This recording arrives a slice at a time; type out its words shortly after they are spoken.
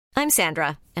I'm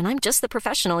Sandra, and I'm just the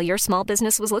professional your small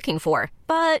business was looking for.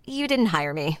 But you didn't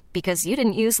hire me because you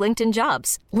didn't use LinkedIn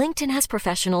Jobs. LinkedIn has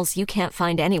professionals you can't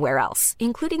find anywhere else,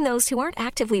 including those who aren't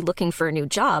actively looking for a new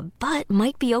job, but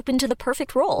might be open to the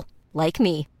perfect role, like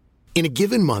me. In a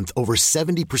given month, over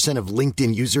 70% of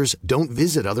LinkedIn users don't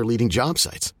visit other leading job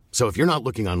sites. So if you're not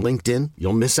looking on LinkedIn,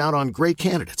 you'll miss out on great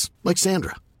candidates like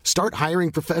Sandra. Start hiring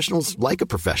professionals like a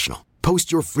professional.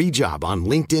 Post your free job on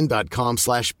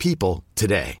linkedin.com/people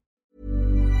today.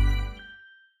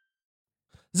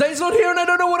 Zane's not here and I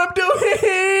don't know what I'm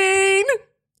doing.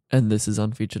 And this is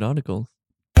Unfeatured Articles.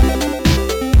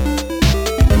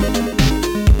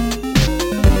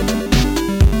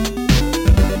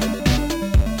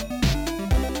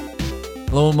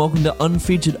 Hello and welcome to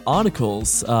Unfeatured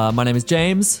Articles. My name is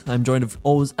James. I'm joined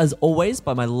as always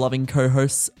by my loving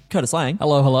co-hosts Curtis Lang.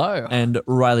 Hello, hello. And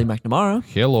Riley McNamara.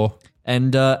 Hello.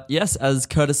 And yes, as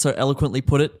Curtis so eloquently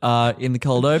put it in the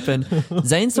cold open,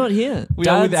 Zane's not here. We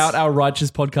are without our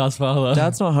righteous podcast father.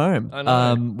 Dad's not home. I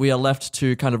know. We are left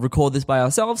to kind of record this by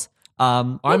ourselves.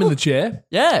 I'm in the chair.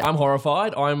 Yeah. I'm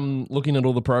horrified. I'm looking at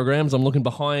all the programs. I'm looking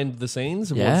behind the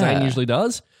scenes of Yeah. what Zane usually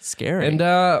does. Scary. And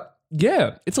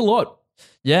yeah, it's a lot.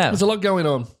 Yeah. There's a lot going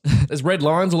on. There's red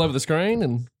lines all over the screen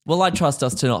and Well, I trust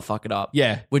us to not fuck it up.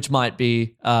 Yeah. Which might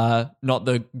be not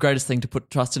the greatest thing to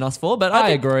put trust in us for, but I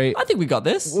think, agree. I think we got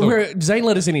this. Zane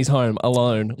let us in his home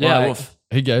alone. Yeah, Like, woof.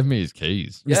 He gave me his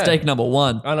keys. Mistake number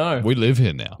one. I know. We live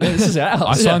here now. This is ours.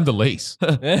 I signed the lease.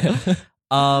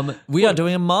 We are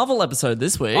doing a Marvel episode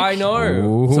this week. I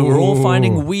know. So we're all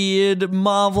finding weird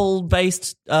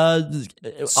Marvel-based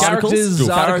Characters,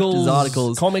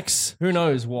 articles. comics, who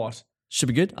knows what. Should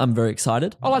be good. I'm very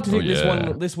excited. I like to think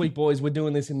yeah. this week, boys, we're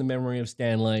doing this in the memory of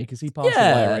Stan Lee because he passed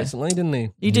Yeah. away recently, didn't he?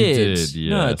 He did. did,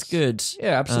 No, yes. it's good.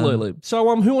 Yeah, absolutely.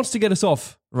 So, who wants to get us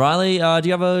off? Riley, do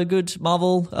you have a good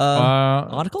Marvel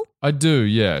article? I do,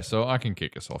 yeah. So I can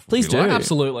kick us off. if Please you do. like.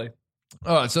 Absolutely.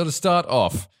 All right, so to start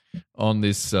off on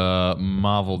this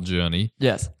Marvel journey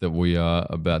Yes. that we are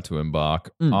about to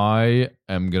embark, Mm. I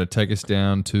am going to take us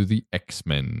down to the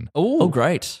X-Men. Oh,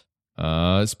 great.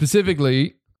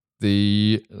 Specifically,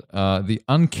 the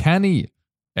Uncanny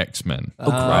X-Men.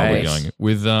 Oh, We're great. going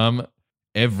with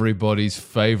everybody's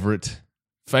favorite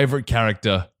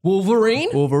character, Wolverine?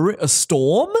 Wolverine, a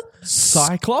storm?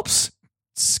 Cyclops?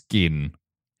 Skin.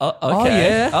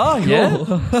 Okay. Oh,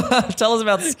 yeah. Tell us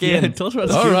about Skin. Yeah, tell us about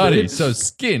Alrighty, so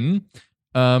Skin,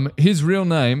 his real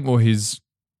name or his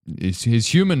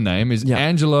human name is Yeah.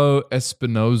 Angelo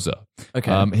Espinosa.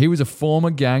 Okay. He was a former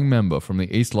gang member from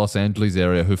the East Los Angeles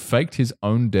area who faked his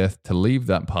own death to leave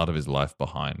that part of his life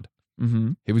behind.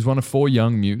 Mm-hmm. He was one of 4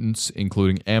 young mutants,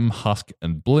 including M, Husk,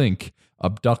 and Blink,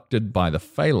 abducted by the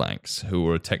Phalanx, who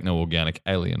were a techno-organic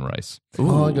alien race. Oh,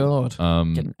 my God.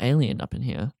 Get an alien up in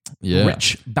here. Yeah.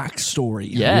 Rich backstory.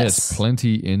 Yeah. Yes,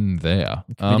 plenty in there.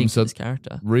 Committing to So this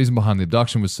character. reason behind the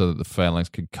abduction was so that the Phalanx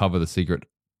could cover the secret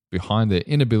behind their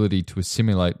inability to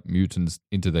assimilate mutants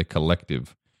into their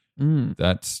collective. Mm.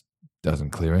 That doesn't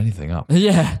clear anything up.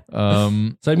 Yeah.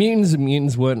 So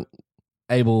mutants weren't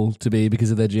able to be because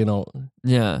of their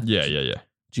Yeah.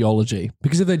 geology.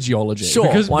 Because of their geology. Sure.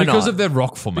 Because why not? of their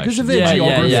rock formation. Because of their Yeah,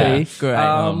 geography. yeah.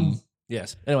 Great.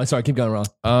 Yes. Anyway, sorry, keep going,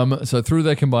 Ron. So through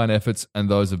their combined efforts and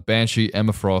those of Banshee,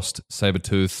 Emma Frost,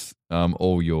 Sabretooth,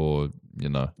 all your,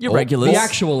 Your all- regulars. The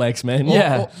actual X-Men.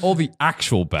 Yeah. all the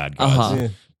actual bad guys. Uh-huh. Yeah.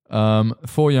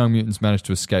 4 young mutants managed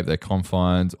to escape their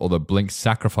confines, although Blink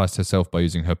sacrificed herself by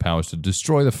using her powers to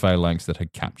destroy the Phalanx that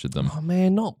had captured them. Oh,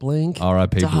 man, not Blink.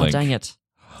 R.I.P. Oh, Blink. dang it.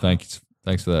 Thanks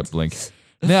for that, Blink.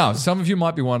 Now, some of you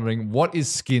might be wondering, what is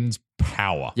Skin's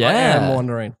power? Yeah. I am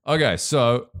wondering. Okay,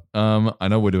 so I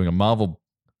know we're doing a Marvel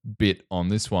bit on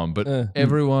this one, but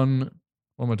everyone,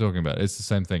 what am I talking about? It's the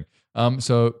same thing.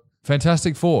 So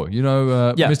Fantastic Four, Yeah.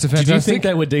 Mr. Fantastic. Did you think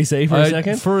they were DC for a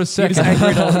second? For a second.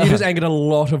 You just angered a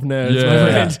lot of nerds,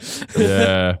 my friend.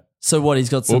 Yeah. So what, he's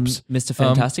got some Oops. Mr.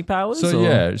 Fantastic powers? So or?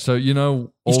 yeah, so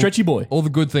He's stretchy boy. all the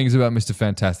good things about Mr.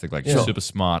 Fantastic, like Yeah. super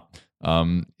smart,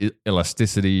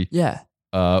 elasticity, Yeah.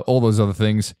 all those other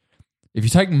things. If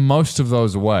you take most of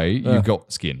those away, you've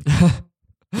got Skin.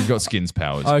 You've got Skin's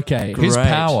powers. Okay. Great. His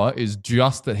power is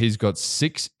just that he's got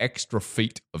 6 extra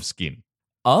feet of skin.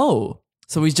 Oh.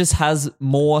 So he just has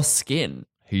more skin.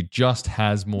 He just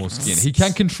has more skin. He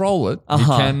can control it.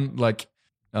 Uh-huh. He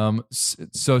can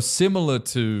so similar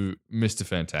to Mr.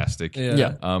 Fantastic.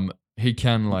 Yeah. He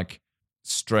can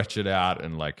stretch it out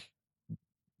and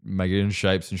make it in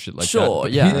shapes and shit like that. Sure,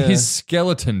 But yeah. His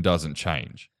skeleton doesn't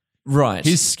change. Right.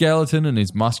 His skeleton and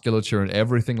his musculature and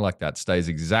everything like that stays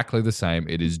exactly the same.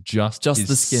 It is just his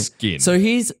the skin. skin. So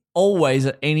he's always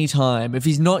at any time, if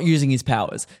he's not using his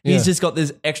powers, he's just got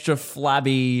this extra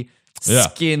flabby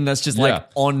skin that's just like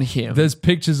on him. There's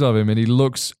pictures of him and he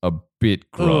looks a bit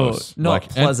gross. Not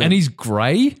pleasant. And he's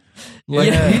grey.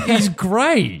 Like he's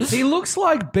grey. He looks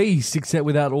like Beast except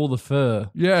without all the fur.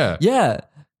 Yeah. Yeah.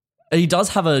 He does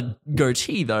have a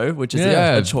goatee though, which is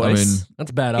a choice. I mean,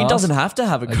 That's badass. he doesn't have to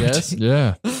have a goatee. guess.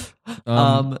 yeah.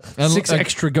 And 6 like,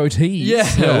 extra goatees. Yeah.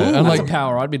 Yeah, Ooh, and that's like- a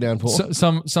power I'd be down for.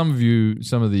 some of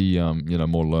the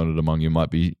more learned among you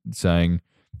might be saying,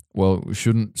 well,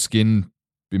 shouldn't skin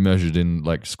be measured in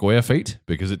like square feet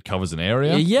because it covers an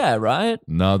area? Yeah, right?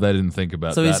 No, they didn't think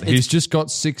about So that. it's- He's just got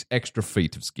 6 extra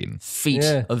feet of skin. Feet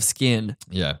Yeah. of skin.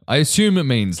 Yeah, I assume it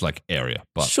means like area,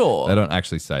 but Sure. they don't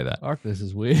actually say that. Fuck, this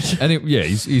is weird. And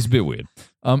he's a bit weird.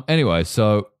 Anyway,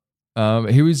 so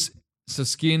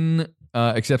Skin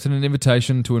accepted an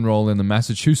invitation to enroll in the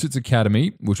Massachusetts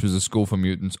Academy, which was a school for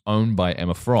mutants owned by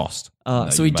Emma Frost.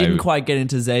 So he didn't quite get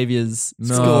into Xavier's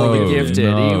No, school of the gifted.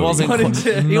 no. He wasn't.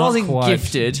 He Not wasn't quite.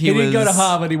 gifted. He didn't go to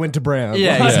Harvard, he went to Brown.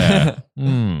 Yeah.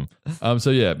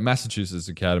 Yeah. Massachusetts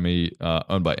Academy,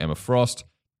 owned by Emma Frost.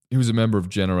 He was a member of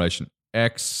Generation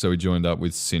X, so he joined up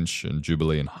with Cinch and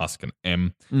Jubilee and Husk and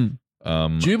M.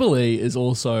 Jubilee is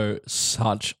also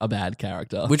such a bad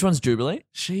character. Which one's Jubilee?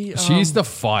 She's the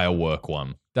firework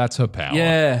one. That's her power.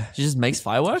 Yeah. She just makes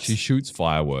fireworks. She shoots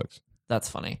fireworks. That's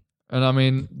funny. And I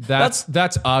mean, that's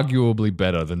arguably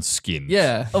better than Skin.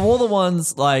 Yeah. Of all the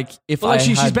ones, like if Well, like, I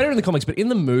she's had, better in the comics, but in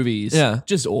the movies,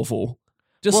 just awful.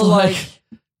 Just well, like,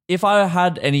 if I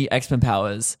had any X-Men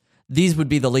powers, these would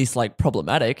be the least like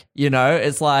problematic. You know,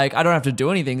 it's like I don't have to do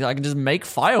anything. I can just make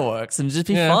fireworks and just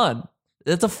be fun.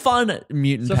 It's a fun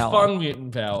mutant it's a power. fun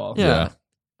mutant power. Yeah.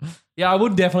 Yeah, I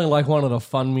would definitely like one of the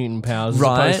fun mutant powers as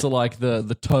Right. opposed to like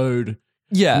the Toad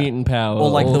Yeah. mutant power. Or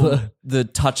like the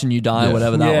touch and you die, Yeah.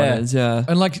 whatever that Yeah. one is. Yeah.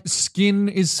 And like Skin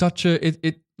is such a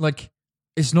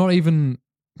it's not even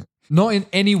not in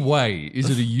any way is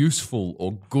it a useful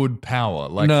or good power.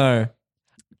 Like No.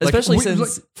 like, Especially we- since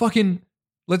like, fucking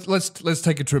let's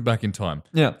take a trip back in time.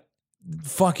 yeah.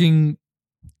 Fucking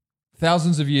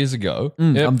thousands of years ago,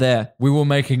 I'm there. we were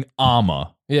making armor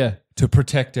yeah. to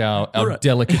protect our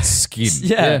delicate skin.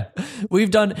 Yeah. We've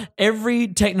done every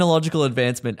technological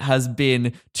advancement has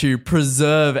been to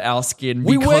preserve our skin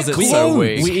We because wear it's so clothes.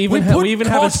 weak. We even put have a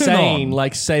cotton saying on.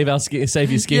 like save your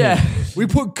skin. yeah. We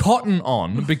put cotton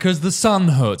on because the sun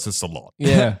hurts us a lot.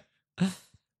 Yeah.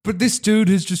 But this dude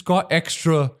has just got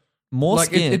extra More like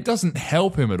skin it doesn't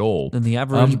help him at all. than the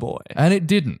average boy. And it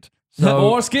didn't. So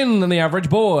More skin than the average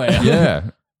boy. yeah.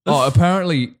 Oh,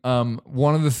 apparently,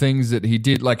 one of the things that he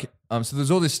did, like, so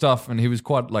there's all this stuff, and he was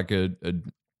quite like a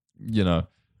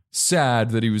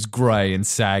sad that he was grey and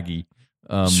saggy.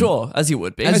 Sure, as you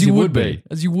would be. As you would be.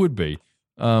 As you would be.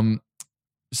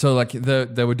 So like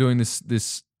they were doing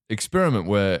this experiment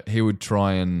where he would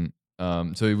try and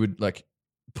so he would like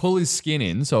pull his skin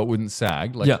in so it wouldn't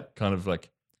sag, like kind of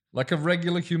like a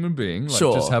regular human being, like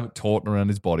Sure. just have it taut around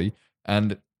his body,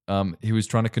 and he was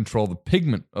trying to control the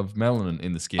pigment of melanin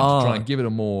in the skin to try and give it a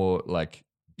more like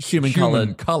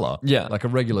Human color, Yeah. like a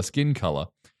regular skin color.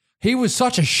 He was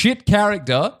such a shit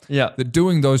character Yeah. that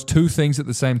doing those two things at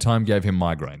the same time gave him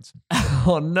migraines.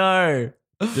 Oh no.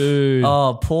 Dude.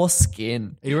 Oh, poor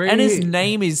Skin. He really- And his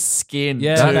name is Skin.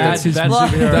 Yeah, too. That's his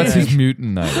superhero that's name. his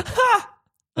mutant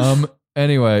name.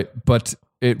 Anyway, but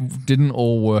it didn't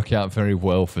all work out very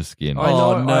well for Skin. I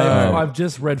know. Oh, no. I've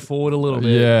just read forward a little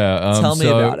bit. Yeah. Tell me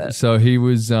about it. So he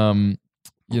was,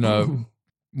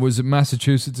 was at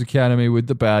Massachusetts Academy with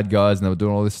the bad guys, and they were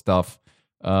doing all this stuff.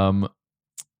 And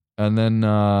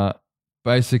then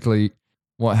basically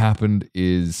what happened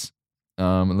is,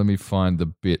 let me find the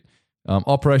bit.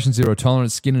 Operation Zero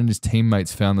Tolerance, Skin and his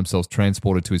teammates found themselves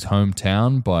transported to his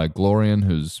hometown by Glorian,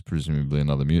 who's presumably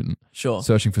another mutant. Sure.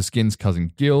 Searching for Skin's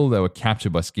cousin Gil, they were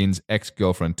captured by Skin's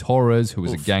ex-girlfriend Torres, who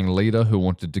was a gang leader who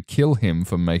wanted to kill him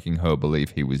for making her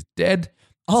believe he was dead.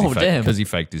 Oh, damn. Because he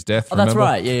faked his death, Oh, that's remember?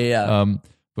 right. Yeah.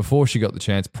 Before she got the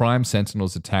chance, Prime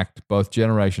Sentinels attacked both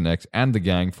Generation X and the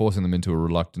gang, forcing them into a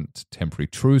reluctant temporary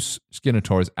truce. Skin and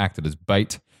Torres acted as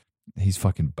bait. He's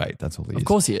fucking bait, that's all he is. Of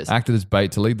course he is. Acted as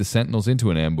bait to lead the Sentinels into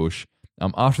an ambush.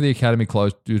 After the academy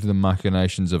closed due to the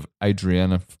machinations of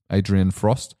Adrian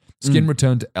Frost, Skin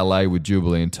returned to LA with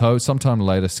Jubilee in tow. Sometime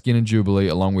later, Skin and Jubilee,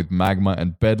 along with Magma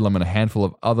and Bedlam and a handful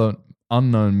of other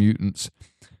unknown mutants,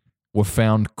 were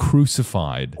found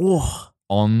crucified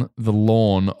on the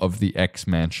lawn of the X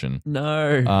Mansion.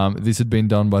 No. This had been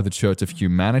done by the Church of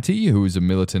Humanity, who is a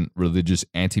militant religious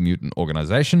anti-mutant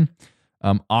organization.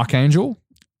 Archangel,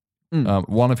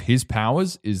 One of his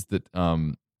powers is that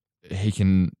he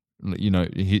can,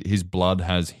 his blood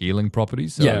has healing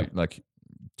properties. So, like,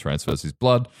 transfers his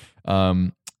blood.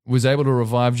 Was able to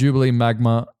revive Jubilee,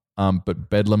 Magma, but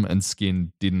Bedlam and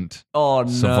Skin didn't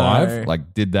survive.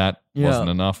 Like, did that, wasn't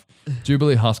enough.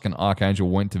 Jubilee, Husk, and Archangel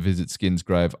went to visit Skin's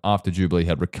grave after Jubilee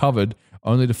had recovered,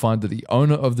 only to find that the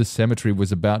owner of the cemetery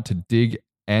was about to dig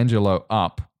Angelo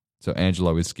up. So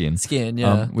Angelo is Skin. Skin,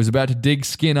 yeah. Was about to dig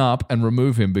Skin up and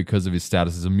remove him because of his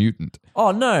status as a mutant. Oh,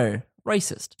 no.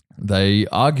 Racist. They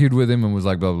argued with him and was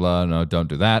like, blah, blah, blah, no, don't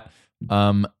do that.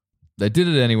 They did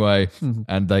it anyway,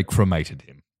 and they cremated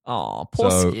him. Oh,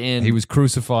 poor so Skin. He was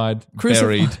crucified,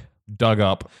 buried, dug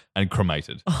up, and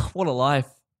cremated. Oh, what a life.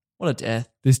 What a death.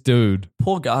 This dude.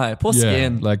 Poor guy. Poor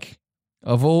Skin. Like,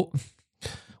 of all...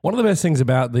 One of the best things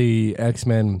about the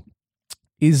X-Men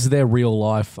is their real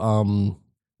life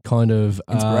kind of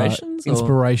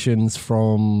inspirations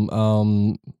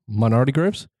from minority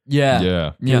groups.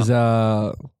 Yeah. There's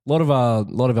a lot of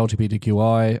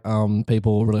LGBTQI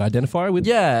people really identify with.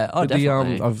 Yeah,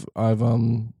 definitely.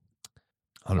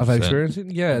 I've experienced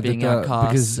it. Yeah, being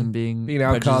outcasts and being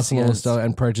outcast and all this stuff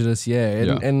and prejudice.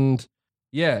 And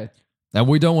And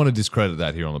we don't want to discredit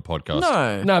that here on the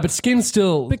podcast. No, but Skin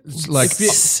still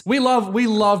we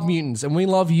love mutants and we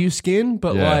love you, Skin,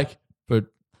 but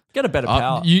get a better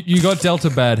power. You got Delta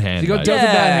bad hand. You got mate. Delta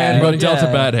bad hand. You got Delta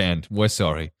bad hand. We're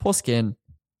sorry. Poor Skin.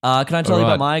 Can I tell you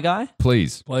about my guy?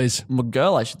 Please. My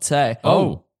girl, I should say.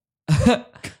 Oh.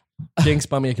 Jinx,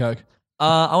 buy me a Coke.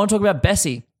 I want to talk about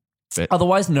Bessie,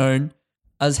 otherwise known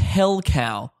as Hell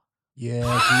Cow.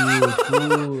 Yeah,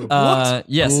 good. What?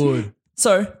 Yes. Good.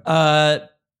 So,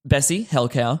 Bessie, Hell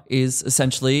Cow, is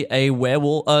essentially a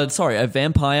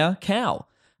vampire cow.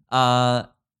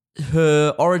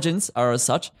 Her origins are as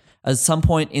such. At some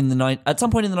point in the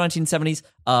 1970s,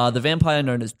 the vampire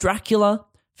known as Dracula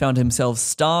found himself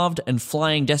starved and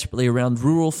flying desperately around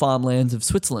rural farmlands of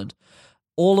Switzerland.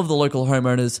 All of the local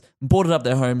homeowners boarded up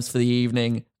their homes for the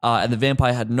evening, and the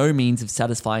vampire had no means of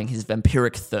satisfying his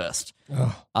vampiric thirst.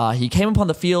 He came upon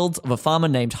the fields of a farmer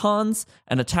named Hans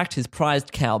and attacked his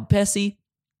prized cow, Bessie.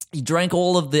 He drank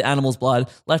all of the animal's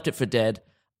blood, left it for dead.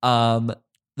 The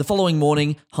following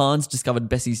morning, Hans discovered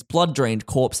Bessie's blood-drained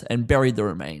corpse and buried the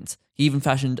remains. He even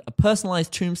fashioned a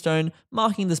personalized tombstone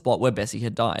marking the spot where Bessie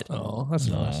had died. Oh, that's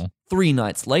nice. 3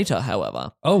 nights later,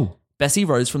 however, Bessie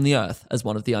rose from the earth as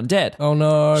one of the undead. Oh,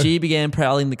 no. She began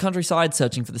prowling the countryside,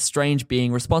 searching for the strange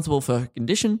being responsible for her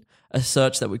condition, a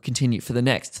search that would continue for the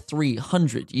next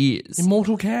 300 years.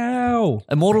 Immortal cow.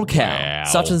 Wow.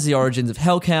 Such as the origins of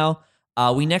Hell Cow.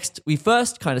 We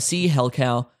first kind of see Hell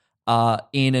Cow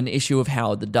in an issue of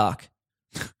Howard the Duck.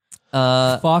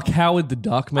 Fuck Howard the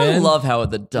Duck, man. I love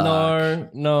Howard the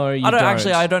Duck. No, you don't.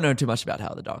 Actually, I don't know too much about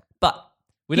Howard the Duck, but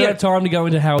we don't have time to go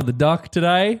into Howard the Duck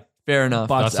today. Fair enough.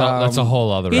 But that's a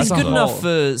whole other. He's good episode. enough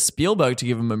for Spielberg to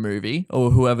give him a movie, or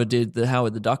whoever did the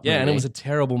Howard the Duck movie. Yeah, and it was a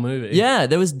terrible movie. Yeah,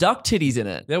 there was duck titties in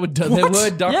it. There were duck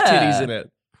titties in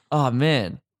it. Oh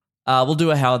man, we'll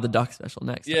do a Howard the Duck special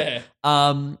next. Yeah.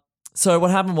 So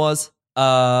what happened was,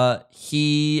 Howard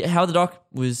the Duck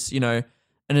was,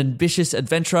 an ambitious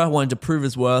adventurer, wanted to prove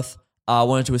his worth,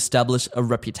 wanted to establish a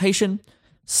reputation.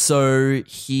 So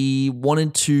he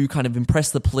wanted to kind of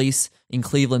impress the police in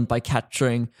Cleveland by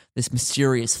capturing this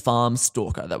mysterious farm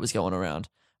stalker that was going around.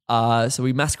 So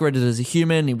he masqueraded as a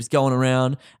human. He was going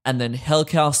around, and then Hell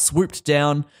Cow swooped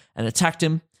down and attacked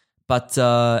him. But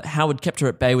Howard kept her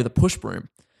at bay with a push broom.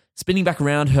 Spinning back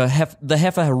around, the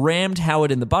heifer rammed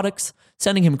Howard in the buttocks,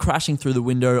 sending him crashing through the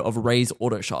window of Ray's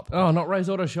Auto Shop. Oh, not Ray's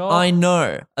Auto Shop. I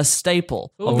know, a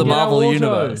staple of the Marvel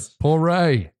Universe. Poor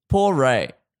Ray. Poor Ray.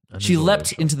 She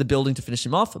leapt into the building to finish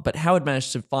him off, but Howard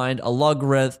managed to find a log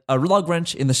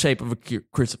wrench in the shape of a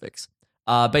crucifix.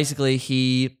 Basically,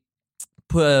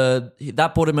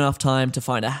 that bought him enough time to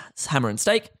find a hammer and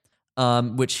stake,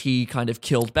 which he kind of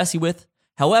killed Bessie with.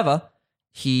 However,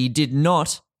 he did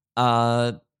not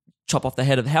chop off the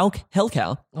head of Hell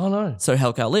Cow. Oh, no. So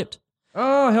Hell Cow lived.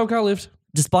 Oh, Hell Cow lived.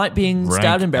 Despite being Rank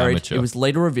stabbed and buried, amateur. it was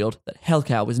later revealed that Hell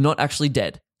Cow was not actually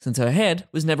dead, since her head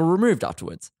was never removed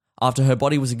afterwards. After her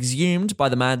body was exhumed by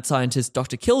the mad scientist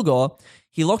Dr. Kilgore,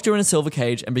 he locked her in a silver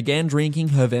cage and began drinking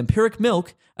her vampiric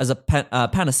milk as a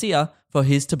panacea for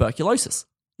his tuberculosis.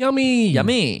 Yummy.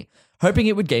 Yummy. Hoping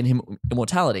it would gain him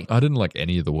immortality. I didn't like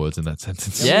any of the words in that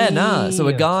sentence. Yeah, nah. So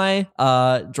a guy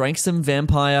drank some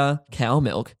vampire cow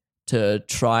milk to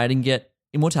try and get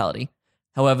immortality.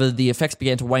 However, the effects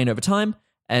began to wane over time,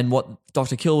 and what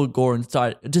Dr. Kilgore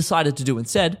decided to do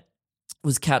instead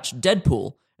was catch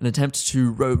Deadpool and attempt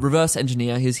to reverse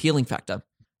engineer his healing factor.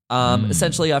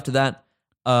 Essentially, after that,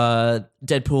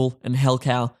 Deadpool and Hell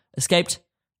Cow escaped.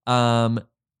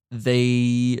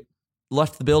 They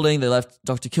left the building. They left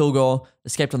Dr. Kilgore,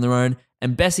 escaped on their own,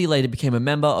 and Bessie later became a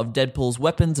member of Deadpool's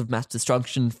weapons of mass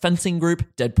destruction fencing group,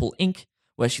 Deadpool Inc.,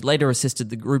 where she later assisted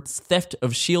the group's theft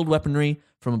of S.H.I.E.L.D. weaponry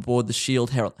from aboard the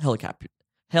S.H.I.E.L.D.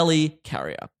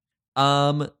 helicarrier.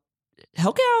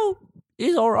 Hellcow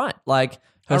is all right. Like,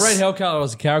 I rate Hellcow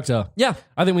as a character. Yeah.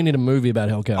 I think we need a movie about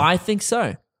Hellcow. I think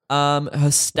so. Her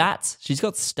stats, she's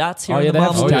got stats here Oh, in yeah, the they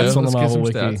have Marvel. stats on the Let's get Marvel some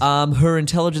Wiki. stats. Her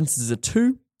intelligence is a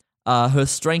 2. Her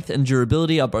strength and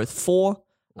durability are both 4.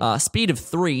 Speed of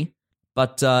 3,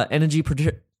 but energy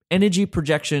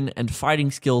projection and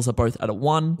fighting skills are both at a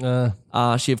 1.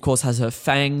 She, of course, has her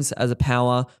fangs as a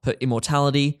power, her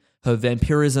immortality, her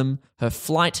vampirism, her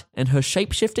flight, and her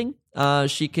shape-shifting.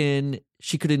 She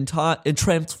could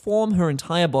transform her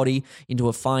entire body into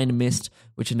a fine mist,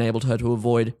 which enabled her to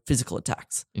avoid physical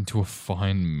attacks. Into a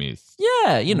fine mist.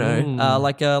 Yeah, you know,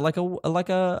 like a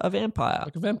vampire.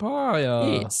 Like a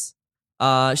vampire. Yes.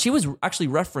 She was actually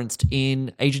referenced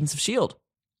in Agents of S.H.I.E.L.D.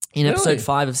 In Really? episode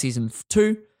 5 of season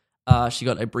 2. She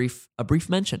got a brief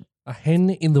mention. A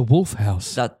hen in the wolf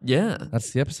house. That's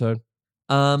the episode.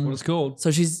 What it's called.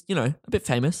 So she's, you know, a bit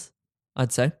famous,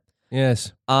 I'd say.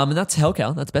 Yes. And that's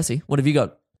Hellcow. That's Bessie. What have you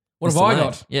got? What Mr. have I Lane?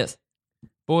 got? Yes.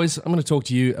 Boys, I'm going to talk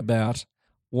to you about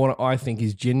what I think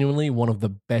is genuinely one of the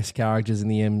best characters in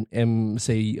the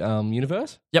MC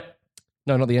universe. Yep.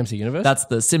 No, not the MC universe. That's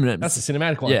the synonyms. That's the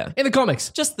cinematic one. Yeah. In the comics.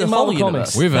 Just the in whole Marvel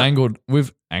universe. comics.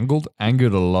 We've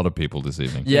angered a lot of people this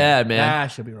evening. Yeah, man.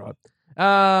 She'll be right.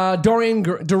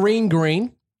 Doreen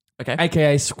Green, Okay.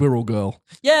 a.k.a. Squirrel Girl.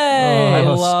 Yay! I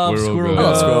love love Squirrel Squirrel Girl. Girl. I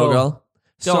love Squirrel Girl. Go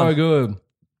So on. good.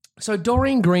 So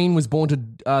Doreen Green was born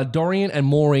to Dorian and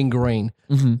Maureen Green.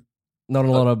 Mm-hmm. Not a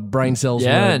lot of brain cells were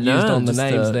used on the just,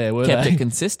 names there, were kept they? it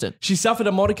consistent. She suffered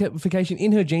a modification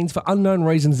in her genes for unknown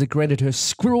reasons that granted her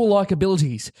squirrel-like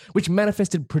abilities, which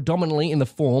manifested predominantly in the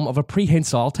form of a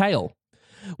prehensile tail.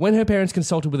 When her parents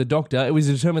consulted with a doctor, it was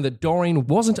determined that Doreen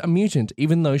wasn't a mutant,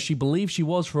 even though she believed she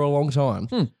was for a long time.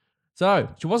 So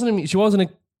she wasn't a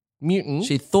mutant,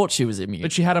 She thought she was immune.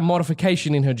 but she had a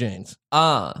modification in her genes.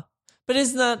 But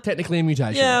isn't that... Technically a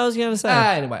mutation. Yeah, I was going to say.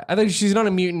 Anyway, I think she's not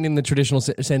a mutant in the traditional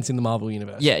sense in the Marvel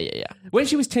universe. Yeah. When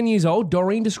she was 10 years old,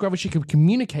 Doreen discovered she could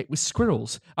communicate with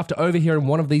squirrels after overhearing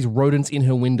one of these rodents in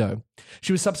her window.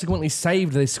 She was subsequently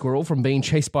saved this squirrel from being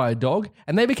chased by a dog,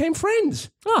 and they became friends.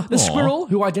 The squirrel,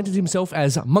 who identified himself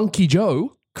as Monkey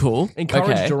Joe, Cool.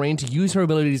 encouraged Okay. Doreen to use her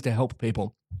abilities to help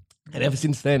people. And ever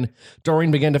since then,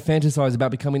 Doreen began to fantasize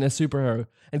about becoming a superhero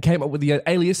and came up with the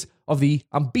alias of the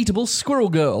unbeatable Squirrel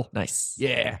Girl. Nice.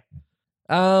 Yeah.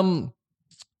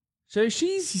 So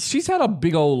she's had a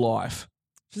big old life.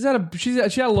 She had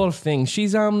a lot of things. She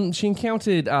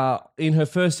encountered in her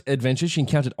first adventure, she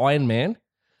encountered Iron Man.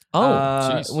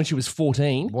 jeez. When she was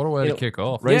 14. What a way to kick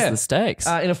off. Raise Yeah. the stakes.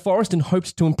 In a forest and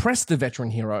hoped to impress the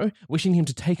veteran hero, wishing him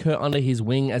to take her under his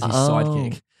wing as his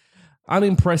sidekick.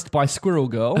 Unimpressed by Squirrel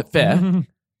Girl. Fair.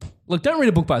 Look, don't read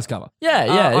a book by its cover. Yeah.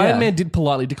 Iron Man did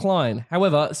politely decline.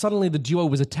 However, suddenly the duo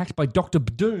was attacked by Dr.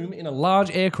 Doom in a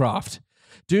large aircraft.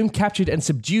 Doom captured and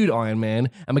subdued Iron Man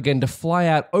and began to fly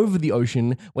out over the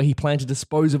ocean where he planned to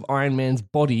dispose of Iron Man's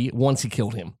body once he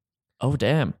killed him. Oh,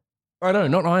 damn. Oh no,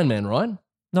 not Iron Man, right?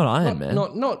 Not Iron Man.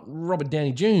 Not Robert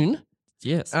Downey Jr.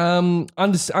 Yes.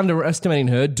 Underestimating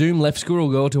her, Doom left Squirrel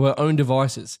Girl to her own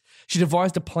devices. She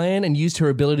devised a plan and used her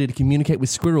ability to communicate with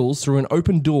squirrels through an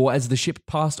open door as the ship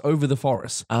passed over the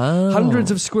forest.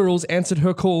 Hundreds of squirrels answered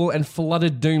her call and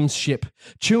flooded Doom's ship,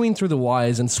 chewing through the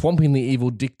wires and swamping the evil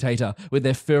dictator with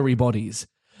their furry bodies.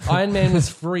 Iron Man was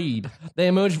freed. They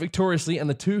emerged victoriously and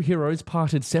the two heroes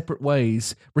parted separate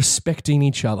ways, respecting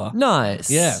each other.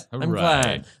 Nice. Yeah. I'm Hooray.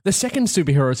 glad. The second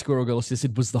superhero Squirrel Girl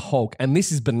assisted was the Hulk, and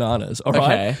this is bananas, all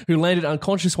right? Okay. Who landed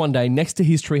unconscious one day next to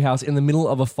his treehouse in the middle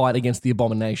of a fight against the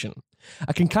Abomination.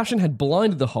 A concussion had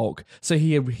blinded the Hulk, so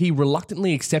he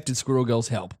reluctantly accepted Squirrel Girl's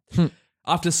help.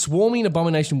 After swarming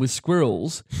Abomination with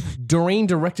squirrels, Doreen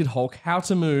directed Hulk how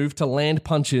to move to land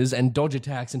punches and dodge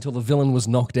attacks until the villain was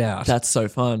knocked out. That's so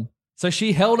fun. So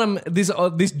she held him this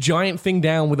giant thing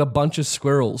down with a bunch of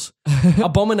squirrels.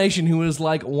 Abomination, who was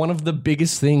like one of the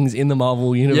biggest things in the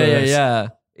Marvel universe. Yeah.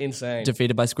 Insane.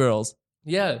 Defeated by squirrels.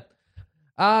 Yeah.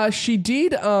 She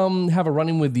did have a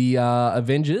run-in with the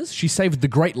Avengers. She saved the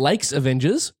Great Lakes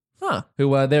Avengers, who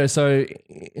were there. So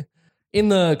in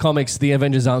the comics, the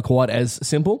Avengers aren't quite as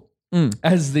simple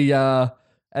as they are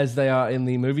in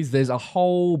the movies. There's a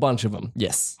whole bunch of them.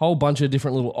 Yes. Whole bunch of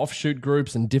different little offshoot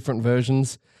groups and different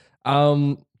versions.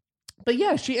 But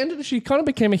yeah, she kind of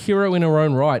became a hero in her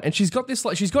own right, and she's got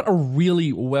a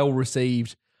really well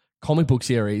received comic book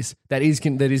series that is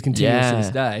continuous to this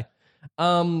day.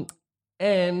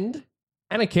 And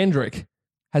Anna Kendrick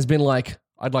has been like,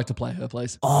 I'd like to play her,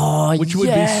 please. Oh, Which would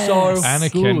be so Anna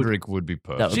good. Kendrick would be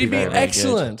perfect. That would She'd be very, very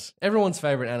excellent. Everyone's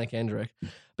favorite Anna Kendrick.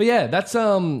 But yeah, that's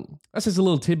just a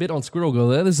little tidbit on Squirrel Girl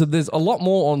there. There's a lot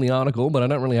more on the article, but I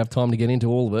don't really have time to get into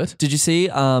all of it. Did you see?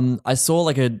 I saw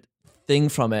like a thing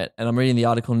from it, and I'm reading the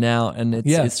article now, and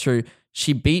it's true.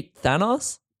 She beat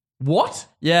Thanos. What?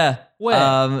 Yeah. Where?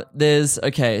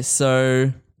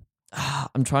 So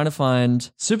I'm trying to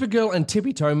find. Supergirl and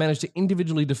Tippy Toe managed to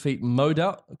individually defeat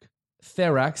MODOK,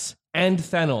 Therax, and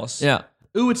Thanos. Yeah.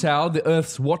 Uatao, the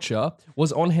Earth's Watcher,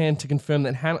 was on hand to confirm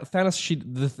that the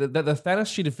Thanos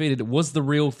she defeated was the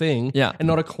real thing, Yeah. and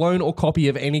not a clone or copy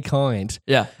of any kind.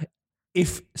 Yeah.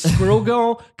 If Squirrel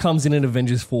Girl comes in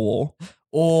Avengers 4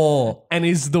 and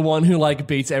is the one who like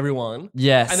beats everyone,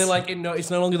 Yes. and then like it's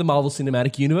no longer the Marvel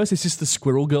Cinematic Universe, it's just the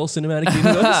Squirrel Girl Cinematic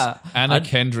Universe. Anna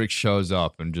Kendrick shows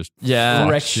up and just Yeah. fucks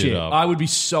Wreck shit shit. up. I would be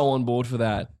so on board for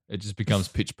that. It just becomes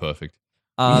pitch perfect.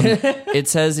 It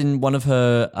says in one of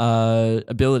her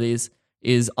abilities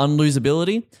is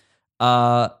unlosability.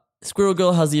 Squirrel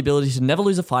Girl has the ability to never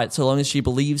lose a fight so long as she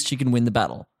believes she can win the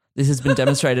battle. This has been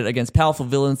demonstrated against powerful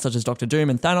villains such as Dr. Doom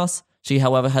and Thanos. She,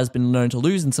 however, has been known to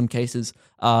lose in some cases,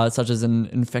 such as an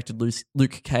infected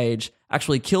Luke Cage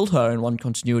actually killed her in one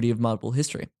continuity of Marvel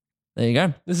history. There you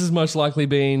go. This is most likely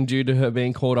being due to her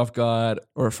being caught off guard.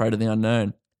 Or afraid of the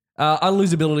unknown.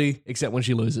 Unlosability, except when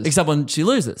she loses. Except when she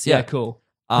loses. yeah, Yeah. cool.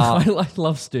 I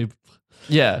love Stoop.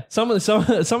 Yeah. Some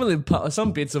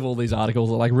bits of all these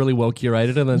articles are like really well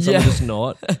curated, and then some are just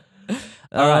not.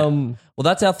 All right. Well,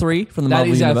 that's our three from the That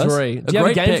Marvel is our universe. three. Do you have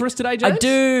a great game pick. for us today, James? I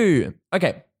do.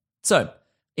 Okay. So,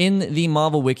 in the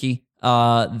Marvel Wiki,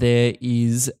 there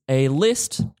is a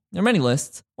list. There are many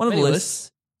lists. One of the Many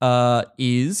lists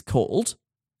is called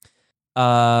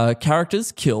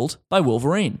Characters Killed by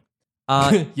Wolverine.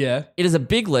 Yeah. It is a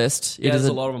big list. Yeah, It is there's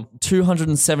a lot of them.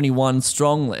 271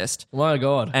 strong list. Oh my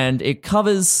God. And it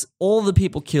covers all the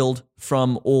people killed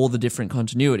from all the different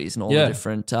continuities and all Yeah. the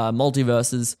different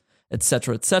multiverses,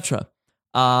 etc., etc.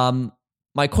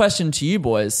 My question to you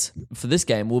boys for this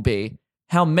game will be,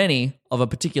 how many of a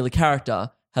particular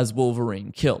character has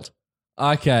Wolverine killed?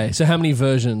 Okay, so how many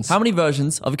versions? How many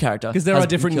versions of a character? Because there has are been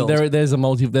different. killed? There's a the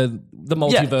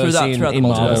multiverse throughout the in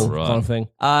multiverse. Marvel Right. kind of thing.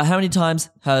 How many times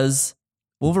has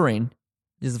Wolverine?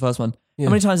 Here's the first one. Yeah.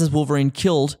 How many times has Wolverine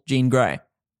killed Jean Grey?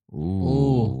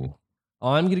 Ooh.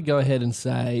 I'm going to go ahead and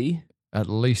say, At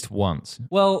least once.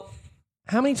 well,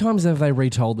 how many times have they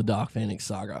retold the Dark Phoenix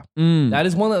saga? Mm. That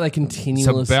is one that they It's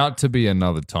continuously. about to be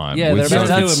another time. Yeah, with they're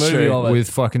about to do that's a movie true. of it. with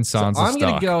fucking So Sansa I'm going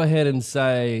Stark. to go ahead and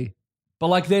say, but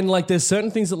like then like there's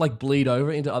certain things that like bleed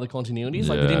over into other continuities.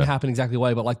 Like they Yeah. didn't happen exactly the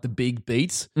way, but like the big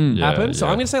beats Yeah, happen. So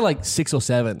yeah. I'm going to say like 6 or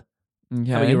 7.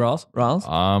 Okay. How about you, Ross? Riles?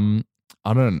 I'm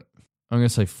going to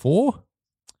say 4.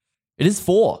 It is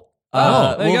 4.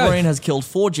 Oh, there you go. Wolverine has killed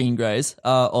 4 Jean Greys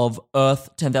of Earth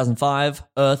 10,005,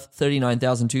 Earth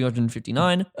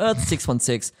 39,259, Earth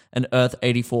 616, and Earth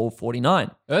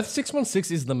 8449. Earth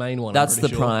 616 is the main one. I'm That's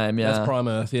pretty the sure. prime, yeah. That's prime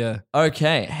Earth, yeah.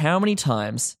 Okay, how many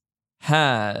times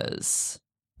has...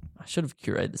 I should have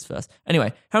curated this first.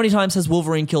 Anyway, how many times has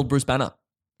Wolverine killed Bruce Banner?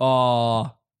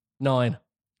 Oh, 9.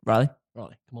 Riley?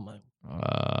 Right, come on, mate.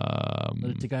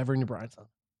 Let it tick over in your brain, son.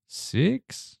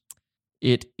 6?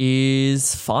 It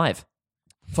is 5.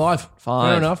 5. 5.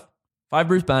 Fair enough. 5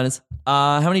 Bruce Banners.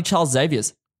 How many Charles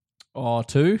Xaviers? Oh,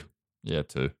 2. Yeah,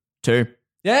 2. 2.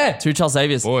 Yeah. 2 Charles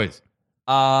Xaviers. Boys.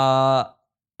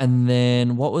 And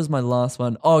then what was my last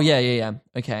one? Oh, yeah.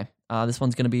 Okay. This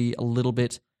one's going to be a little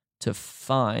bit to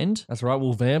find. That's right.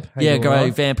 We'll vamp. How Yeah, you go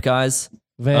going? Vamp, guys.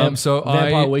 Vamp. So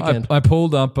Vampire Weekend. I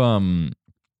pulled up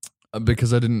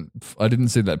because I didn't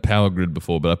see that power grid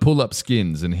before, but I pulled up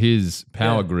Skins, and his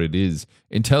power grid is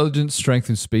intelligence, strength,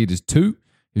 and speed is 2.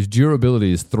 His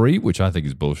durability is 3, which I think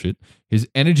is bullshit. His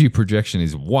energy projection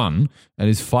is 1, and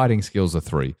his fighting skills are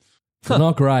 3.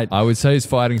 Not great. I would say his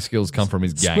fighting skills come from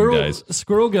his gang days.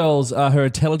 Squirrel Girl's, her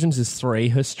intelligence is 3,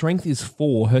 her strength is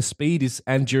 4, her speed is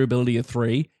and durability are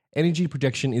 3, energy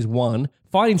projection is 1,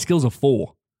 fighting skills are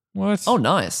 4. What? Oh,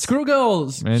 nice. Squirrel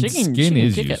Girls. Man, she can Skin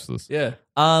is kick it. useless. Yeah.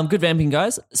 Good vamping,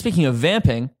 guys. Speaking of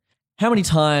vamping, how many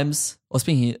times,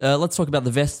 let's talk about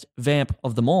the best vamp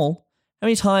of them all. How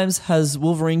many times has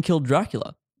Wolverine killed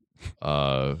Dracula?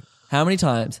 How many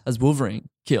times has Wolverine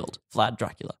killed Vlad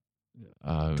Dracula?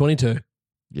 22.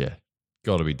 Yeah.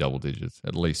 Got to be double digits,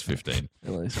 at least 15.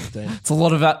 At least 15. It's a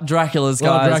lot of Draculas, A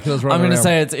lot guys. of Draculas I'm running going to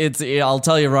around. say it's. I'll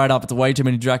tell you right up. It's way too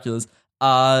many Draculas.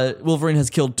 Wolverine has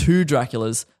killed 2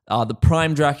 Draculas. The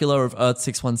Prime Dracula of Earth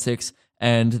 616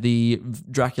 and the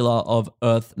Dracula of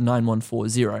Earth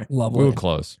 9140. Lovely. We were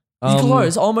close.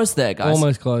 Close, almost there, guys.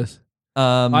 Almost close.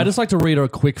 I just like to read a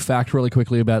quick fact really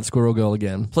quickly about Squirrel Girl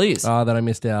again. Please. That I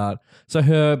missed out.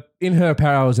 So in her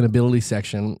powers and abilities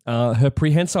section, her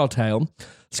prehensile tail,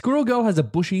 Squirrel Girl has a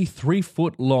bushy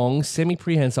 3-foot long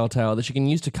semi-prehensile tail that she can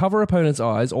use to cover opponents'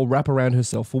 eyes or wrap around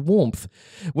herself for warmth.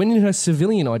 When in her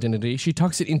civilian identity, she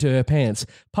tucks it into her pants,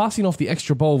 passing off the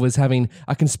extra bulb as having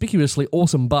a conspicuously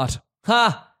awesome butt.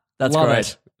 Ha! That's Love great.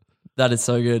 it. That is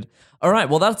so good. All right,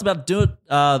 well, that's about do it.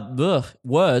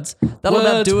 Words. That'll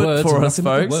about do it for us,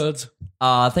 folks. Words.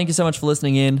 Thank you so much for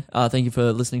listening in. Thank you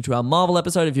for listening to our Marvel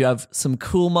episode. If you have some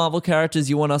cool Marvel characters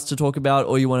you want us to talk about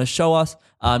or you want to show us,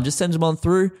 just send them on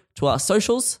through to our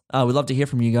socials. We'd love to hear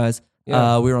from you guys.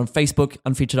 Yeah. We're on Facebook,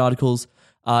 Unfeatured Articles,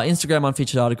 Instagram,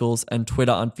 Unfeatured Articles, and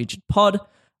Twitter, Unfeatured Pod.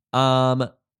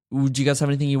 Would you guys have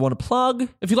anything you want to plug?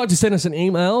 If you'd like to send us an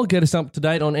email, get us up to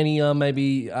date on any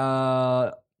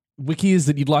wikias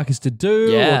that you'd like us to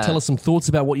do, Yeah. or tell us some thoughts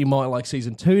about what you might like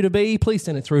season 2 to be, please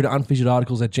send it through to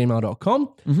unfeaturedarticles@gmail.com.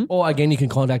 Or again, you can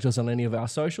contact us on any of our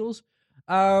socials.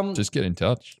 Just get in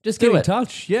touch. Just do get in it.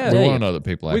 touch. Yeah. We Yeah. want to know that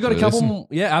people We actually got a couple listen. more,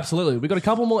 yeah, absolutely. We got a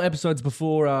couple more episodes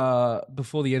before the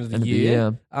end of the End of the year.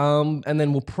 year. And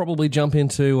then we'll probably jump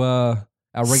into our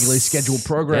regularly scheduled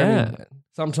programming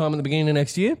sometime in the beginning of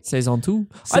next year. Saison 2.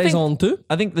 Saison 2.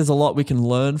 I think there's a lot we can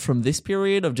learn from this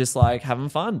period of just like having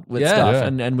fun with Yeah. stuff,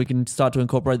 Yeah. and we can start to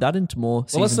incorporate that into more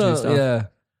Well, season 2 stuff. yeah.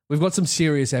 We've got some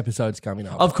serious episodes coming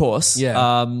up. Of course.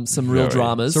 Yeah. Some real Very.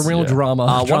 dramas. Some real drama. One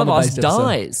of us drama-based episode.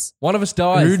 dies. One of us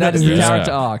dies. That is the knows?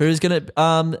 character Yeah. arc. Who's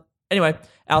gonna? Anyway,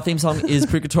 our theme song is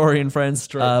 "Purgatory and Friends"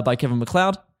 by Kevin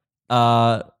MacLeod.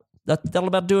 That'll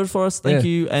about do it for us. Thank Yeah.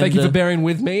 you. And Thank you for bearing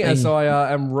with me as thank-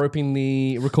 I am roping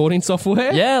the recording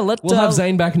software. Yeah, we'll have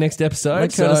Zane back next episode.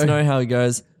 Let Curtis know how it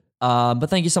goes. But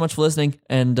thank you so much for listening,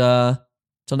 and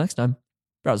till next time,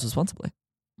 browse responsibly.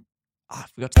 I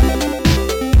forgot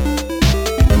to.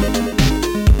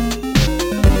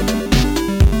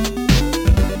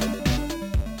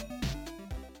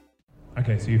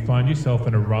 Okay, so you find yourself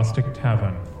in a rustic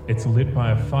tavern. It's lit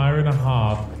by a fire and a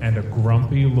hearth and a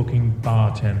grumpy-looking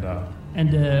bartender.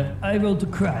 And I roll to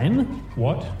crime.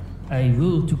 What? I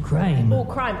roll to crime. Oh,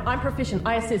 crime. I'm proficient.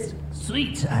 I assist.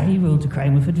 Sweet. I roll to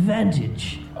crime with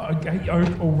advantage. Okay,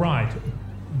 all right.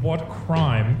 What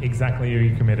crime exactly are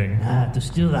you committing? To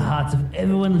steal the hearts of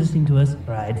everyone listening to us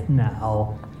right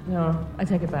now. No, I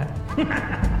take it back.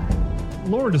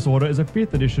 Law and Disorder is a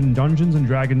 5th edition Dungeons &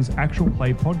 Dragons actual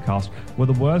play podcast where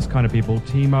the worst kind of people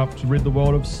team up to rid the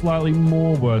world of slightly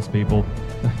more worse people.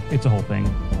 It's a whole thing.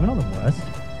 We're not the worst.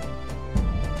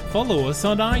 Follow us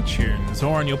on iTunes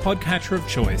or on your podcatcher of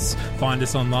choice. Find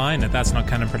us online at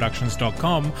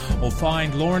that'snotcanonproductions.com or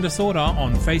find Law and Disorder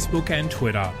on Facebook and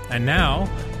Twitter. And now,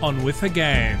 on with the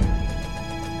game.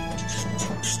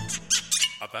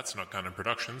 A That's Not Canon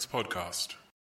Productions podcast.